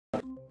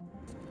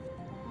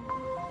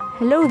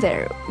Hello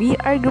there, we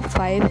are Group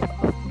 5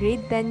 of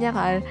Grade 10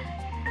 Yakar,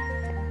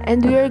 and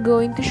we are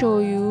going to show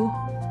you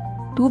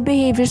two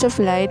behaviors of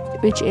light,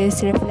 which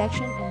is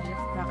reflection and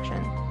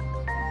refraction.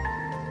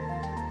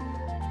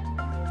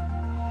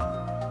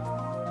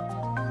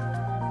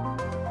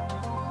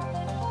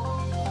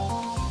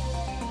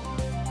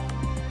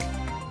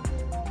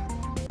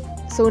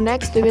 So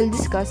next we will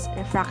discuss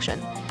refraction.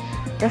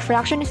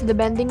 Refraction is the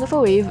bending of a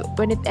wave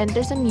when it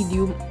enters a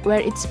medium where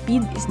its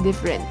speed is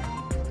different.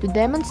 To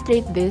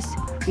demonstrate this,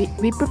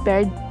 we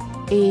prepared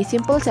a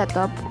simple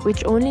setup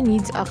which only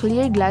needs a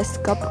clear glass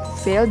cup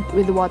filled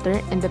with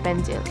water and a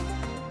pencil.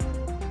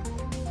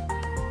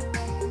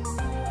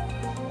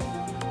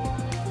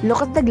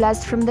 Look at the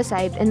glass from the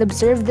side and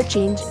observe the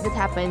change that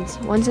happens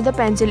once the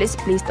pencil is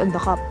placed on the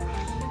cup.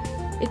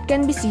 It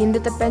can be seen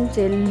that the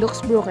pencil looks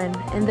broken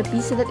and the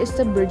piece that is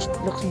submerged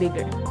looks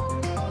bigger.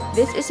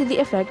 This is the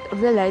effect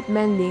of the light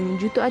bending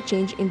due to a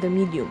change in the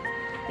medium.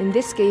 In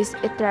this case,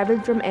 it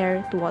traveled from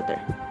air to water.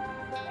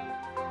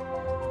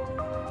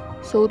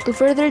 So to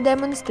further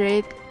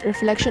demonstrate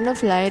reflection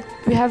of light,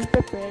 we have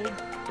prepared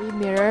a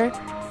mirror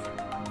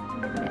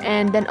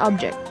and an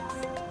object.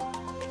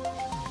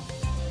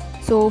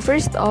 So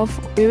first off,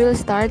 we will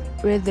start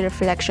with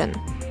reflection.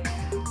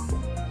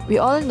 We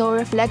all know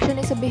reflection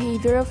is a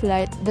behavior of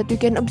light that we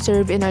can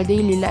observe in our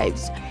daily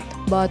lives.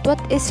 But what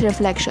is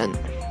reflection?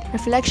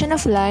 Reflection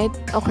of light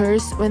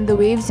occurs when the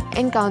waves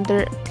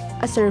encounter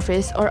a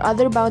surface or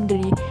other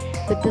boundary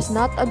that does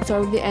not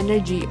absorb the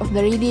energy of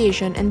the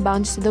radiation and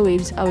bounce the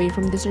waves away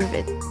from the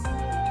surface.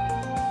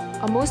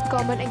 A most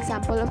common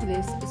example of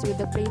this is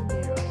with a plane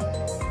mirror.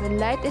 When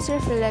light is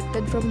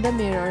reflected from the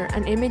mirror,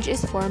 an image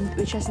is formed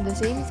which has the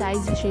same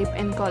size, shape,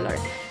 and color.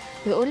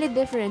 The only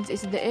difference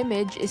is the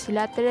image is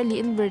laterally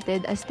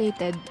inverted as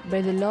stated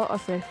by the law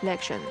of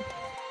reflection.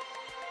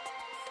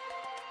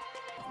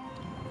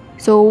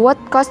 So what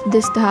caused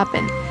this to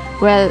happen?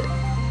 Well,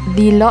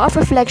 the law of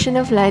reflection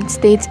of light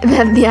states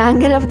that the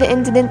angle of the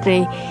incident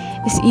ray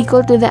is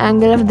equal to the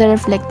angle of the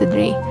reflected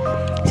ray.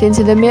 Since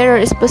the mirror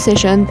is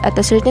positioned at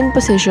a certain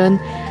position,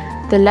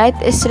 the light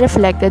is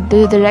reflected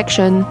to the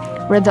direction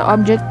where the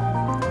object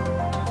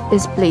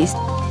is placed.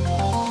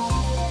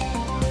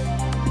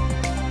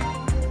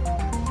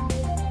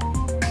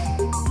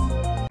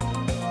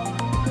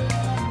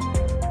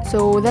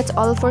 So that's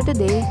all for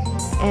today,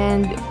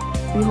 and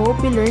we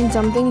hope you learned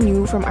something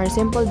new from our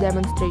simple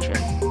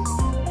demonstration.